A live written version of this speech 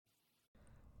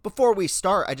Before we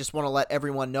start, I just want to let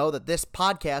everyone know that this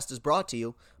podcast is brought to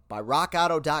you by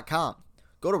RockAuto.com.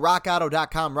 Go to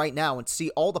RockAuto.com right now and see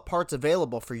all the parts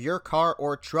available for your car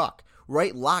or truck.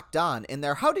 Right locked on in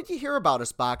there "How did you hear about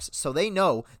us" box so they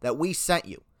know that we sent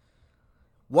you.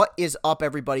 What is up,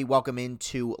 everybody? Welcome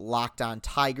into Locked On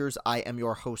Tigers. I am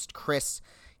your host, Chris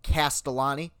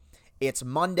Castellani. It's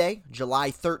Monday, July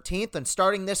 13th, and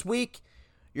starting this week,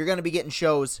 you're going to be getting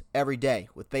shows every day.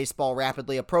 With baseball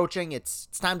rapidly approaching, it's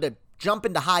time to jump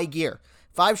into high gear.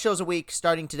 5 shows a week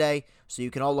starting today, so you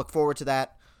can all look forward to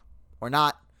that or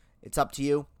not. It's up to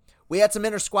you. We had some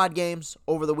inter-squad games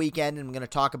over the weekend, and I'm going to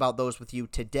talk about those with you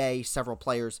today. Several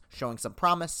players showing some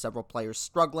promise, several players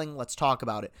struggling. Let's talk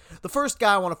about it. The first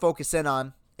guy I want to focus in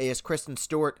on is Christin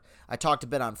Stewart. I talked a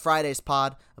bit on Friday's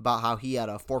pod about how he had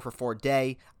a 4-for-4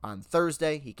 day on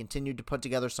Thursday. He continued to put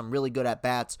together some really good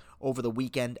at-bats over the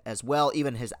weekend as well.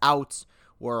 Even his outs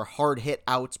were hard-hit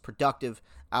outs, productive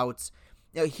outs.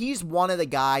 You know, he's one of the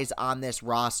guys on this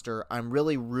roster I'm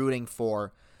really rooting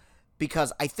for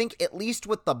because I think, at least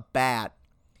with the bat,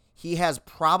 he has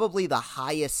probably the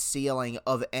highest ceiling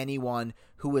of anyone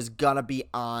who is going to be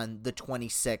on the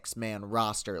 26-man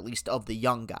roster, at least of the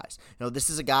young guys. You know, this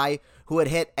is a guy who had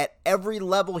hit at every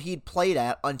level he'd played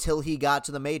at until he got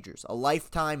to the majors. A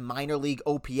lifetime minor league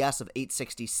OPS of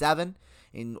 867.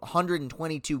 In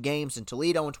 122 games in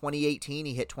Toledo in 2018,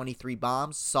 he hit 23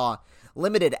 bombs, saw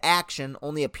limited action,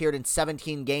 only appeared in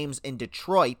 17 games in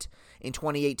Detroit in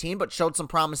 2018, but showed some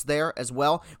promise there as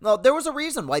well. Now, there was a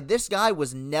reason why this guy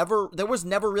there was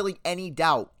never really any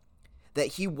doubt that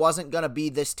he wasn't going to be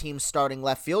this team's starting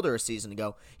left fielder a season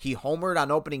ago. He homered on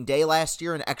opening day last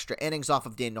year in extra innings off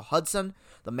of Daniel Hudson,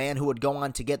 the man who would go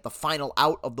on to get the final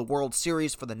out of the World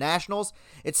Series for the Nationals.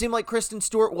 It seemed like Christin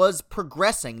Stewart was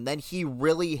progressing, then he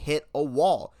really hit a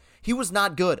wall. He was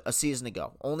not good a season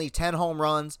ago. Only 10 home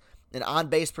runs, an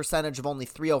on-base percentage of only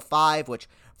 .305, which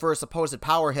for a supposed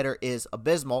power hitter is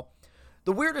abysmal.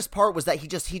 The weirdest part was that he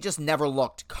just never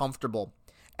looked comfortable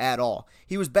at all.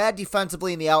 He was bad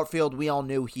defensively in the outfield. We all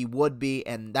knew he would be,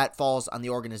 and that falls on the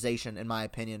organization, in my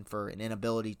opinion, for an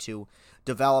inability to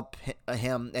develop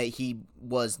him. He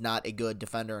was not a good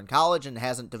defender in college and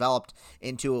hasn't developed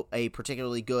into a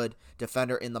particularly good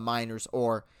defender in the minors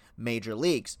or major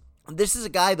leagues. This is a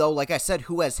guy, though, like I said,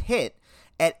 who has hit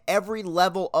at every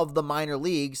level of the minor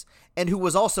leagues and who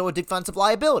was also a defensive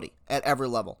liability at every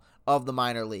level of the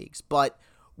minor leagues. But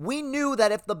we knew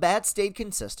that if the bat stayed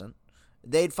consistent,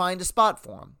 they'd find a spot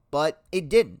for him, but it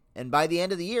didn't. And by the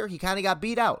end of the year, he kind of got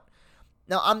beat out.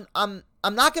 Now, I'm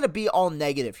not going to be all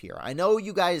negative here. I know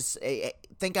you guys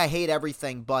think I hate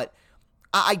everything, but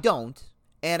I don't.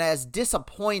 And as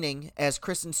disappointing as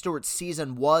Christin Stewart's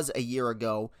season was a year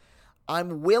ago,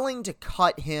 I'm willing to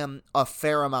cut him a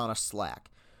fair amount of slack.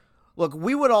 Look,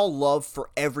 we would all love for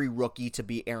every rookie to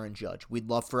be Aaron Judge. We'd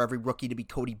love for every rookie to be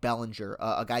Cody Bellinger,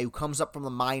 a guy who comes up from the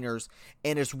minors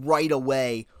and is right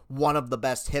away one of the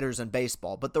best hitters in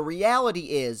baseball. But the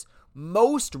reality is,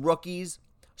 most rookies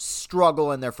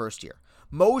struggle in their first year.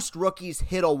 Most rookies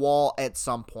hit a wall at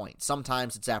some point.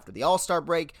 Sometimes it's after the All-Star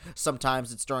break.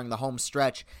 Sometimes it's during the home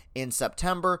stretch in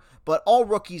September. But all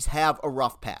rookies have a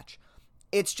rough patch.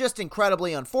 It's just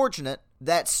incredibly unfortunate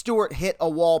that Stewart hit a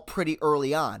wall pretty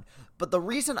early on. But the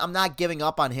reason I'm not giving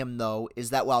up on him, though,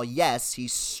 is that while, yes, he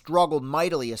struggled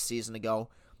mightily a season ago,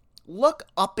 look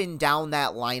up and down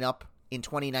that lineup in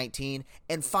 2019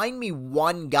 and find me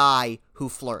one guy who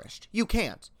flourished. You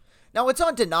can't. Now, it's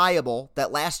undeniable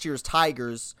that last year's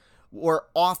Tigers were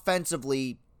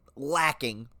offensively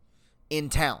lacking in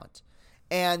talent.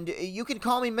 And you can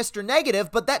call me Mr.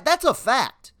 Negative, but that's a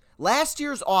fact. Last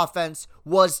year's offense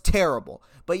was terrible,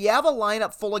 but you have a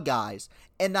lineup full of guys,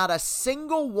 and not a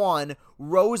single one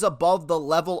rose above the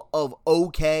level of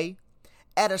okay.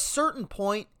 At a certain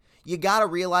point, you got to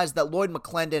realize that Lloyd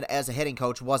McClendon as a hitting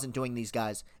coach wasn't doing these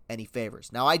guys any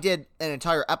favors. Now, I did an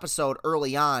entire episode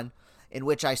early on in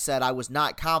which I said I was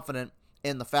not confident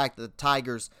in the fact that the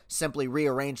Tigers simply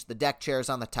rearranged the deck chairs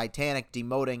on the Titanic,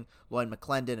 demoting Lloyd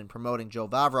McClendon and promoting Joe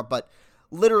Vavra, but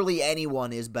literally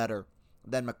anyone is better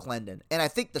than McClendon. And I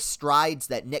think the strides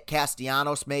that Nick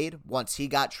Castellanos made once he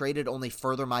got traded only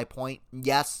further my point.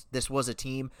 Yes, this was a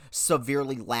team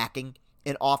severely lacking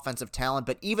in offensive talent,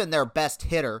 but even their best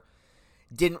hitter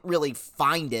didn't really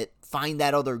find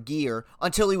that other gear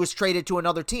until he was traded to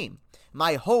another team.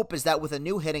 My hope is that with a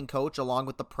new hitting coach, along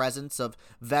with the presence of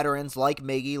veterans like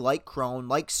Miggy, like Cron,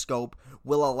 like Scope,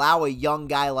 will allow a young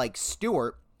guy like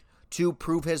Stewart to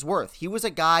prove his worth. He was a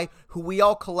guy who we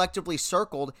all collectively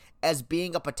circled as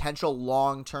being a potential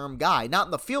long-term guy. Not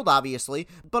in the field, obviously,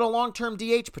 but a long-term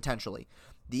DH potentially.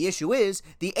 The issue is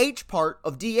the H part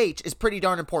of DH is pretty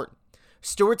darn important.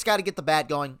 Stewart's got to get the bat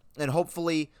going, and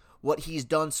hopefully what he's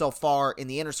done so far in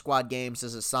the inter-squad games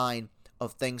is a sign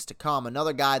of things to come.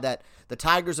 Another guy that the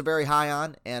Tigers are very high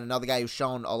on, and another guy who's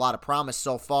shown a lot of promise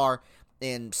so far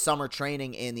in summer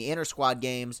training in the inter-squad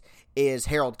games is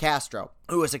Harold Castro,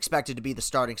 who is expected to be the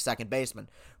starting second baseman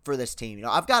for this team. You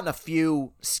know, I've gotten a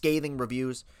few scathing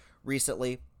reviews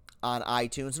recently on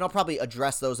iTunes, and I'll probably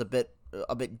address those a bit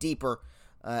deeper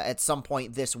at some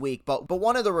point this week. But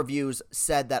one of the reviews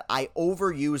said that I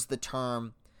overuse the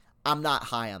term, I'm not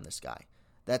high on this guy.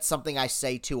 That's something I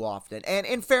say too often. And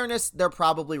in fairness, they're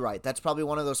probably right. That's probably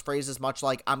one of those phrases, much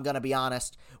like I'm going to be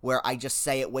honest, where I just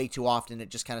say it way too often. It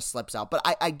just kind of slips out. But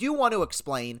I do want to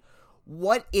explain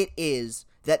what it is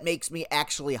that makes me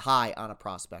actually high on a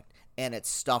prospect. And it's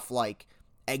stuff like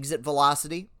exit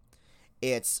velocity.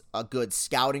 It's a good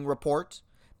scouting report.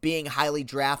 Being highly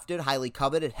drafted, highly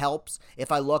coveted helps.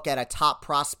 If I look at a top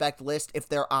prospect list, if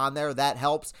they're on there, that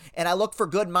helps. And I look for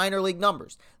good minor league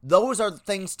numbers. Those are the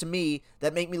things to me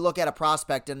that make me look at a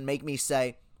prospect and make me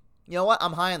say, you know what,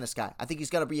 I'm high on this guy. I think he's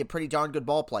going to be a pretty darn good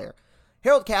ball player.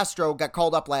 Harold Castro got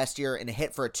called up last year and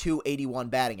hit for a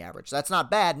 .281 batting average. That's not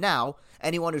bad now.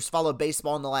 Anyone who's followed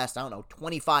baseball in the last,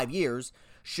 25 years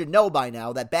should know by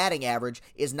now that batting average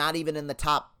is not even in the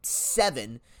top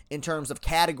 7 in terms of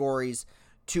categories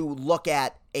to look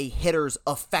at a hitter's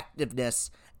effectiveness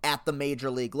at the major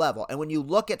league level. And when you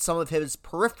look at some of his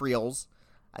peripherals,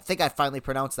 I think I finally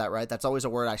pronounced that right. That's always a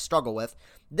word I struggle with.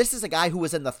 This is a guy who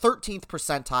was in the 13th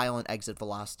percentile in exit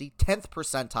velocity, 10th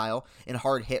percentile in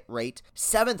hard hit rate,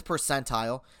 7th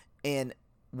percentile in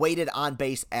weighted on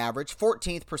base average,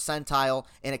 14th percentile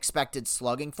in expected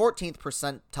slugging, 14th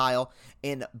percentile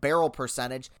in barrel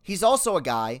percentage. He's also a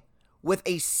guy with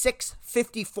a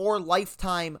 .654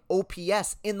 lifetime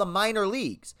OPS in the minor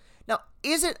leagues. Now,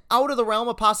 is it out of the realm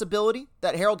of possibility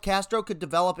that Harold Castro could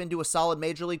develop into a solid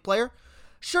major league player?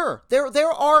 Sure, there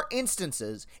are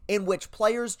instances in which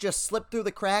players just slip through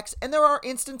the cracks, and there are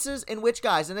instances in which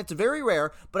guys, and it's very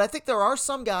rare, but I think there are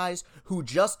some guys who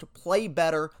just play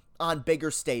better on bigger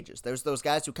stages. There's those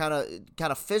guys who kind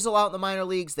of fizzle out in the minor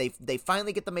leagues. They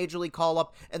finally get the major league call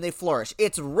up and they flourish.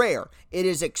 It's rare. It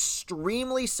is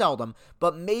extremely seldom,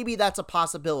 but maybe that's a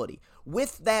possibility.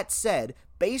 With that said,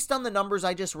 based on the numbers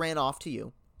I just ran off to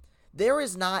you, there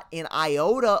is not an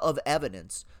iota of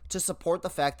evidence to support the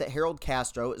fact that Harold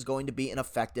Castro is going to be an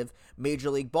effective major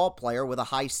league ball player with a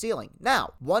high ceiling.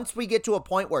 Now, once we get to a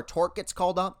point where Tork gets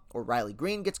called up, or Riley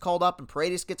Green gets called up, and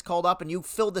Paredes gets called up, and you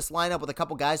fill this lineup with a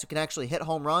couple guys who can actually hit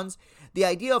home runs, the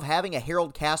idea of having a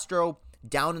Harold Castro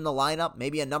down in the lineup,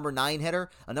 maybe a number 9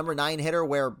 hitter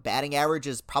where batting average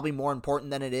is probably more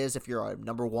important than it is if you're a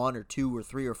number 1 or 2 or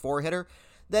 3 or 4 hitter,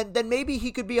 then maybe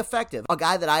he could be effective. A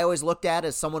guy that I always looked at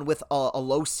as someone with a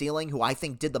low ceiling who I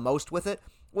think did the most with it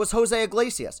was Jose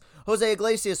Iglesias. Jose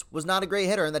Iglesias was not a great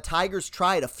hitter, and the Tigers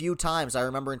tried a few times. I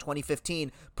remember in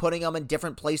 2015 putting him in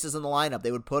different places in the lineup.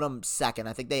 They would put him second.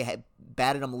 I think they had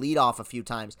batted him leadoff a few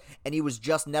times, and he was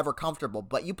just never comfortable.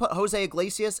 But you put Jose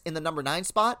Iglesias in the number 9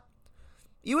 spot,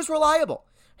 he was reliable.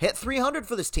 Hit 300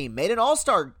 for this team, made an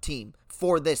all-star team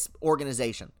for this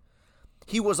organization.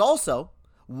 He was also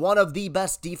one of the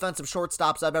best defensive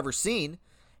shortstops I've ever seen.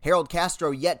 Harold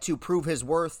Castro yet to prove his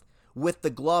worth with the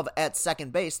glove at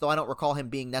second base, though I don't recall him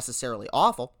being necessarily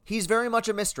awful. He's very much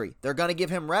a mystery. They're going to give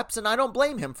him reps, and I don't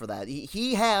blame him for that.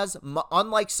 He has,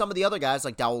 unlike some of the other guys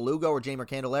like Dowell Lugo or Jeimer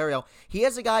Candelario, he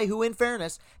has a guy who, in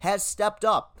fairness, has stepped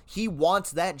up. He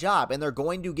wants that job, and they're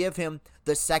going to give him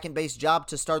the second base job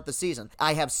to start the season.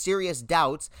 I have serious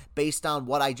doubts, based on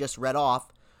what I just read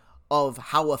off, of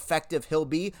how effective he'll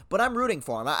be, but I'm rooting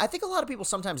for him. I think a lot of people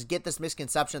sometimes get this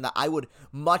misconception that I would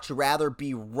much rather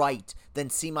be right than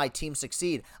see my team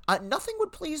succeed. Nothing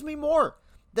would please me more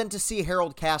than to see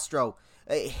Harold Castro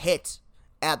hit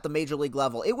at the major league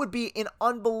level. It would be an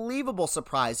unbelievable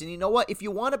surprise. And you know what? If you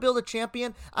want to build a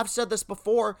champion, I've said this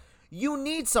before, you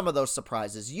need some of those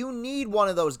surprises. You need one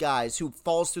of those guys who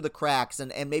falls through the cracks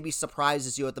and maybe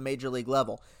surprises you at the major league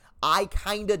level. I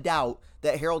kind of doubt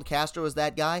that Harold Castro is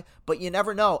that guy, but you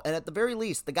never know. And at the very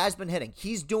least, the guy's been hitting.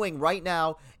 He's doing right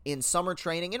now in summer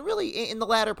training and really in the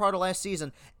latter part of last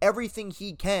season everything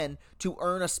he can to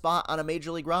earn a spot on a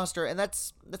major league roster, and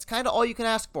that's kind of all you can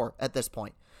ask for at this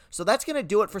point. So that's going to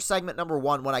do it for segment number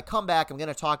 1. When I come back, I'm going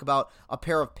to talk about a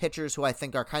pair of pitchers who I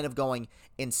think are kind of going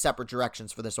in separate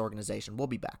directions for this organization. We'll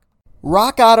be back.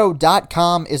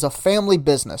 RockAuto.com is a family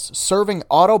business serving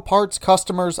auto parts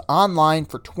customers online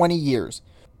for 20 years.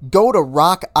 Go to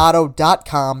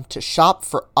rockauto.com to shop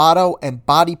for auto and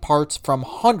body parts from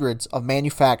hundreds of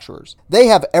manufacturers. They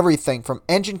have everything from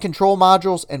engine control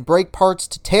modules and brake parts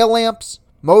to tail lamps,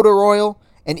 motor oil,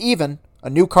 and even a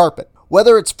new carpet.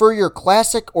 Whether it's for your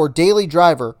classic or daily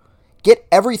driver, get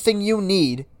everything you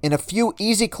need in a few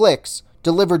easy clicks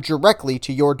delivered directly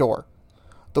to your door.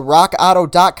 The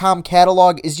rockauto.com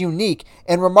catalog is unique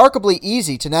and remarkably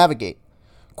easy to navigate.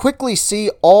 Quickly see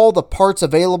all the parts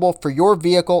available for your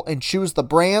vehicle and choose the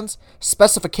brands,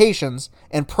 specifications,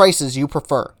 and prices you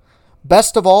prefer.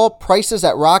 Best of all, prices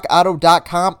at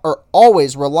rockauto.com are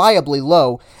always reliably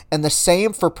low, and the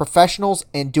same for professionals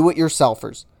and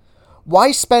do-it-yourselfers.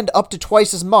 Why spend up to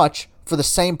twice as much for the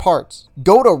same parts?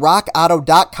 Go to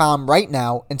rockauto.com right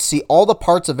now and see all the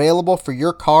parts available for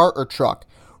your car or truck.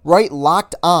 Write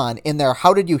Locked On in their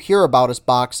How Did You Hear About Us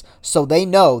box so they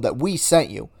know that we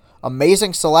sent you.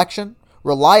 Amazing selection,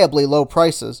 reliably low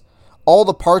prices, all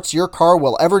the parts your car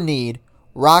will ever need.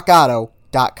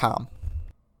 rockauto.com.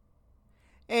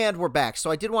 And we're back.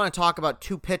 So I did want to talk about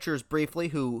two pitchers briefly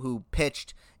who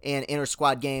pitched in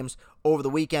inter-squad games over the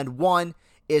weekend. One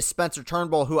is Spencer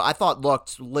Turnbull, who I thought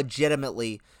looked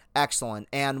legitimately excellent.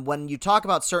 And when you talk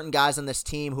about certain guys on this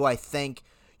team who I think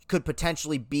could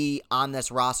potentially be on this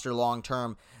roster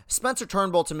long-term, Spencer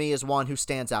Turnbull to me is one who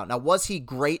stands out. Now, was he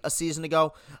great a season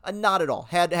ago? Not at all.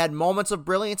 Had moments of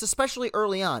brilliance, especially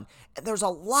early on. And there's a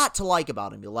lot to like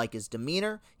about him. You like his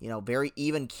demeanor, very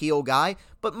even keel guy.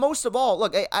 But most of all,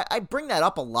 look, I bring that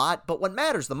up a lot, but what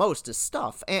matters the most is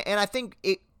stuff. And I think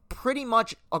it pretty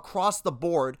much across the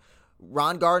board,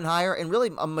 Ron Gardenhire and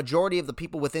really a majority of the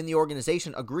people within the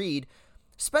organization agreed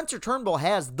Spencer Turnbull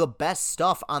has the best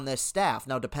stuff on this staff.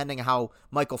 Now, depending on how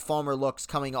Michael Fulmer looks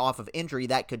coming off of injury,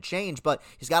 that could change, but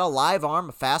he's got a live arm,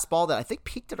 a fastball that I think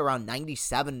peaked at around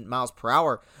 97 miles per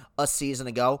hour a season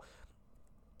ago.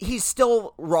 He's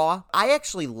still raw. I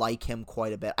actually like him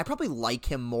quite a bit. I probably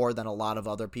like him more than a lot of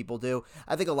other people do.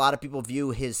 I think a lot of people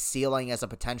view his ceiling as a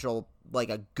potential,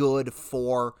 like a good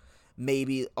 4,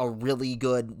 maybe a really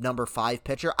good number 5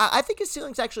 pitcher. I think his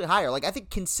ceiling's actually higher. Like, I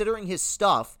think considering his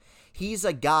stuff, he's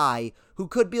a guy who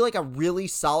could be like a really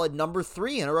solid number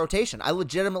 3 in a rotation. I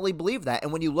legitimately believe that.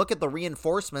 And when you look at the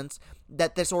reinforcements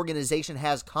that this organization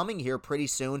has coming here pretty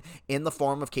soon in the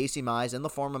form of Casey Mize, in the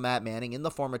form of Matt Manning, in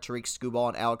the form of Tariq Skubal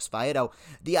and Alex Faedo,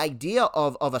 the idea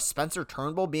of a Spencer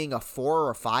Turnbull being a 4 or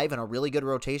a 5 in a really good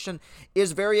rotation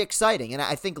is very exciting. And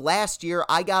I think last year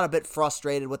I got a bit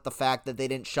frustrated with the fact that they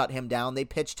didn't shut him down. They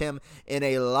pitched him in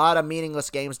a lot of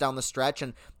meaningless games down the stretch,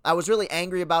 and I was really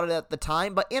angry about it at the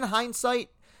time. But in hindsight,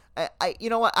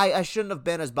 I shouldn't have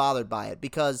been as bothered by it,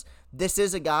 because this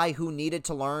is a guy who needed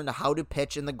to learn how to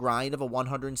pitch in the grind of a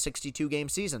 162-game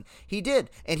season. He did,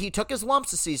 and he took his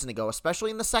lumps a season ago, especially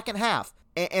in the second half.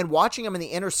 And watching him in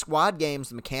the inter-squad games,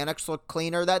 the mechanics look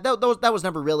cleaner. That was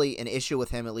never really an issue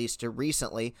with him, at least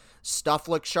recently. Stuff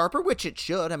looks sharper, which it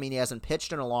should. I mean, he hasn't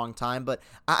pitched in a long time, but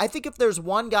I think if there's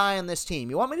one guy on this team,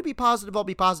 you want me to be positive, I'll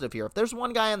be positive here. If there's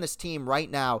one guy on this team right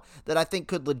now that I think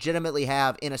could legitimately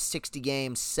have, in a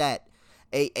 60-game set,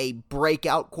 a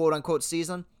breakout quote-unquote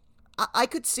season, I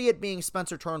could see it being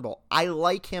Spencer Turnbull. I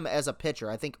like him as a pitcher.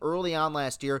 I think early on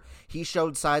last year, he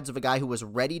showed signs of a guy who was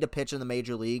ready to pitch in the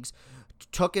major leagues,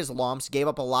 took his lumps, gave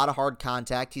up a lot of hard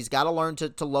contact. He's got to learn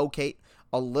to locate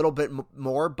a little bit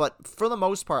more, but for the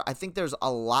most part, I think there's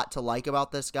a lot to like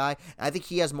about this guy. And I think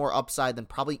he has more upside than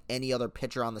probably any other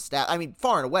pitcher on the staff. I mean,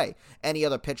 far and away, any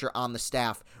other pitcher on the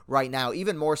staff right now,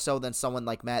 even more so than someone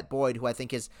like Matt Boyd, who I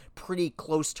think is pretty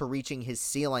close to reaching his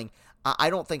ceiling.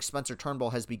 I don't think Spencer Turnbull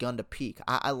has begun to peak.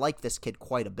 I like this kid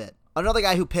quite a bit. Another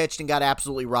guy who pitched and got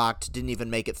absolutely rocked, didn't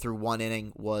even make it through one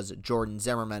inning, was Jordan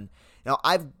Zimmermann. Now,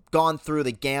 I've gone through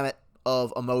the gamut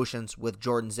of emotions with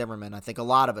Jordan Zimmermann. I think a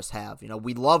lot of us have.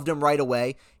 We loved him right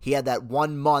away. He had that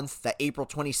 1 month, that April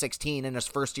 2016, in his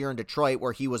first year in Detroit,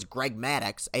 where he was Greg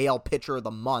Maddux, AL Pitcher of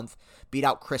the Month, beat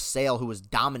out Chris Sale, who was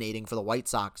dominating for the White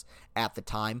Sox at the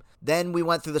time. Then we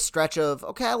went through the stretch of,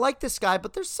 okay, I like this guy,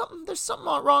 but there's something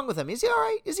wrong with him. Is he all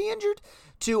right? Is he injured?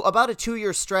 To about a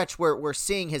 2-year stretch where we're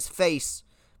seeing his face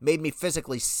made me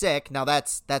physically sick. Now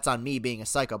that's on me being a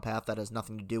psychopath. That has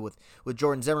nothing to do with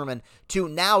Jordan Zimmermann. To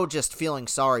now just feeling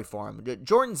sorry for him.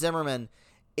 Jordan Zimmermann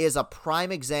is a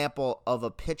prime example of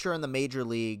a pitcher in the major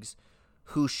leagues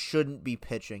who shouldn't be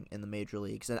pitching in the major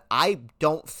leagues. And I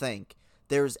don't think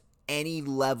there's any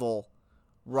level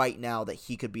right now that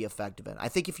he could be effective in. I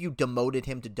think if you demoted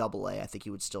him to Double-A, I think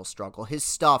he would still struggle. His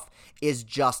stuff is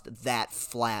just that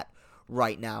flat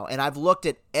right now. And I've looked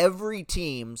at every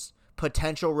team's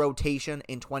potential rotation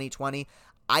in 2020.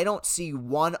 I don't see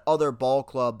one other ball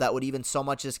club that would even so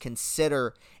much as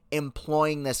consider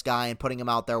employing this guy and putting him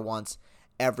out there once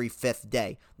every fifth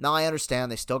day. Now, I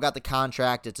understand they still got the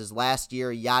contract. It's his last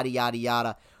year, yada, yada,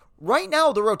 yada. Right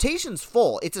now, the rotation's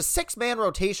full. It's a 6-man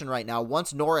rotation right now.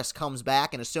 Once Norris comes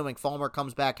back, and assuming Fulmer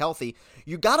comes back healthy,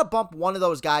 you got to bump one of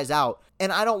those guys out.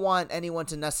 And I don't want anyone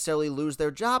to necessarily lose their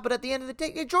job, but at the end of the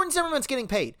day, Jordan Zimmermann's getting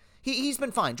paid. He's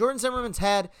been fine. Jordan Zimmermann's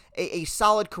had a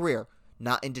solid career.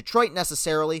 Not in Detroit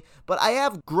necessarily, but I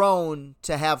have grown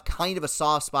to have kind of a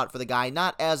soft spot for the guy,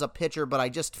 not as a pitcher, but I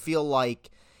just feel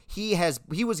like he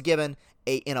was given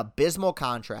an abysmal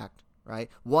contract.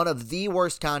 Right? One of the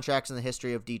worst contracts in the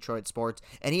history of Detroit sports,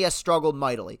 and he has struggled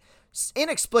mightily.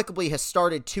 Inexplicably has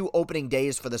started 2 opening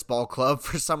days for this ball club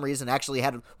for some reason. Actually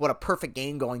had a perfect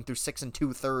game going through 6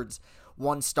 2/3,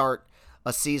 one start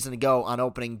a season ago on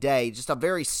opening day. Just a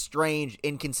very strange,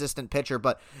 inconsistent pitcher,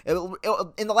 but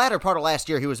in the latter part of last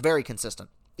year, he was very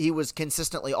consistent. He was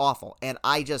consistently awful, and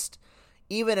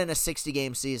even in a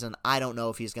 60-game season, I don't know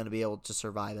if he's going to be able to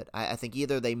survive it. I think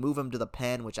either they move him to the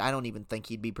pen, which I don't even think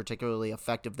he'd be particularly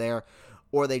effective there,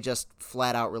 or they just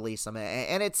flat out release him.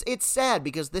 And it's sad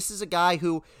because this is a guy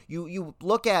who you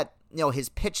look at, his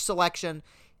pitch selection.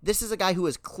 This is a guy who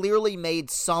has clearly made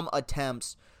some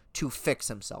attempts to fix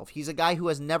himself. He's a guy who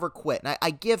has never quit, and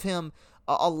I give him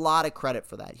a lot of credit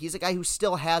for that. He's a guy who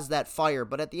still has that fire,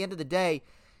 but at the end of the day,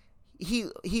 he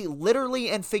literally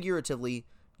and figuratively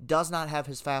does not have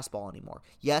his fastball anymore.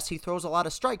 Yes, he throws a lot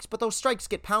of strikes, but those strikes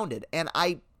get pounded, and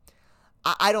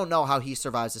I don't know how he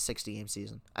survives a 60-game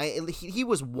season. He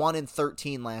was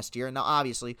 1-13 last year, and now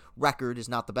obviously record is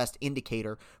not the best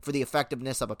indicator for the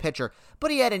effectiveness of a pitcher,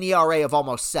 but he had an ERA of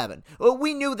almost 7.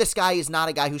 We knew this guy is not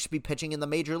a guy who should be pitching in the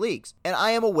major leagues, and I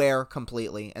am aware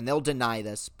completely, and they'll deny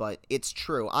this, but it's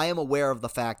true. I am aware of the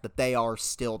fact that they are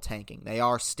still tanking. They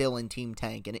are still in team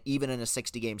tank, and even in a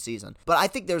 60-game season. But I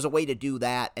think there's a way to do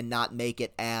that and not make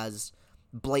it as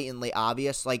blatantly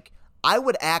obvious. Like, I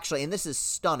would actually, and this is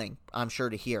stunning, I'm sure,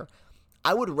 to hear,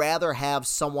 I would rather have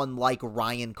someone like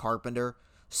Ryan Carpenter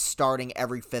starting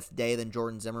every 5th day than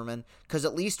Jordan Zimmermann, because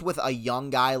at least with a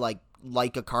young guy like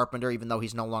a Carpenter, even though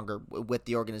he's no longer with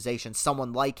the organization,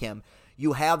 someone like him,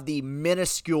 you have the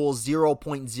minuscule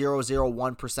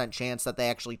 0.001% chance that they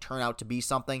actually turn out to be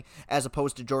something, as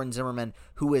opposed to Jordan Zimmermann,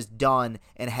 who is done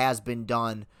and has been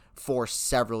done for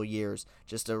several years.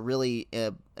 Just a really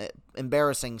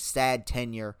embarrassing, sad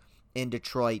tenure in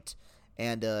Detroit,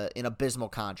 and an abysmal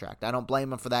contract. I don't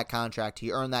blame him for that contract.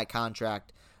 He earned that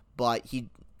contract, but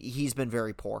he's been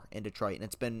very poor in Detroit, and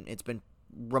it's been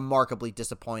remarkably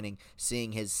disappointing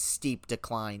seeing his steep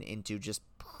decline into just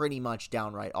pretty much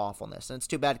downright awfulness. And it's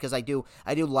too bad because I do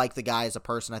like the guy as a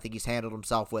person. I think he's handled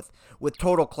himself with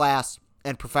total class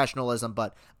and professionalism,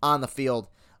 but on the field,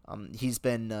 he's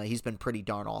been pretty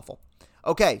darn awful.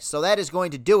 Okay, so that is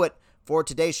going to do it for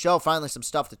today's show. Finally, some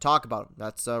stuff to talk about.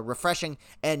 That's refreshing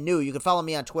and new. You can follow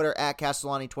me on Twitter at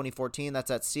Castellani2014.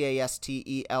 That's at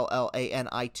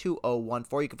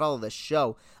CASTELLANI2014. You can follow this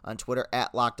show on Twitter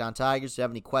at Locked On Tigers. If you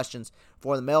have any questions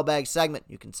for the mailbag segment,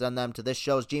 you can send them to this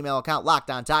show's Gmail account,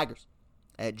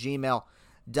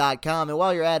 LockedOnTigers@gmail.com. And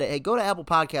while you're at it, hey, go to Apple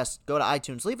Podcasts, go to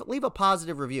iTunes, leave a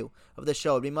positive review of this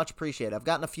show. It'd be much appreciated. I've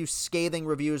gotten a few scathing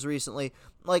reviews recently.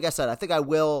 Like I said, I think I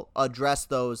will address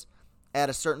those at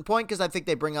a certain point, because I think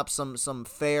they bring up some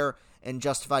fair and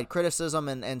justified criticism,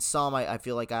 and some I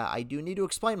feel like I do need to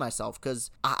explain myself,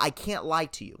 because I can't lie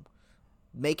to you.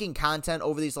 Making content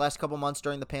over these last couple months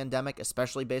during the pandemic,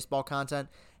 especially baseball content,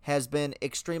 has been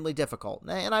extremely difficult,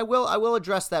 and I will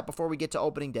address that before we get to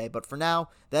opening day. But for now,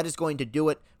 that is going to do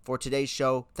it for today's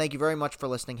show. Thank you very much for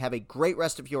listening. Have a great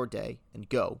rest of your day, and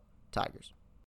go Tigers.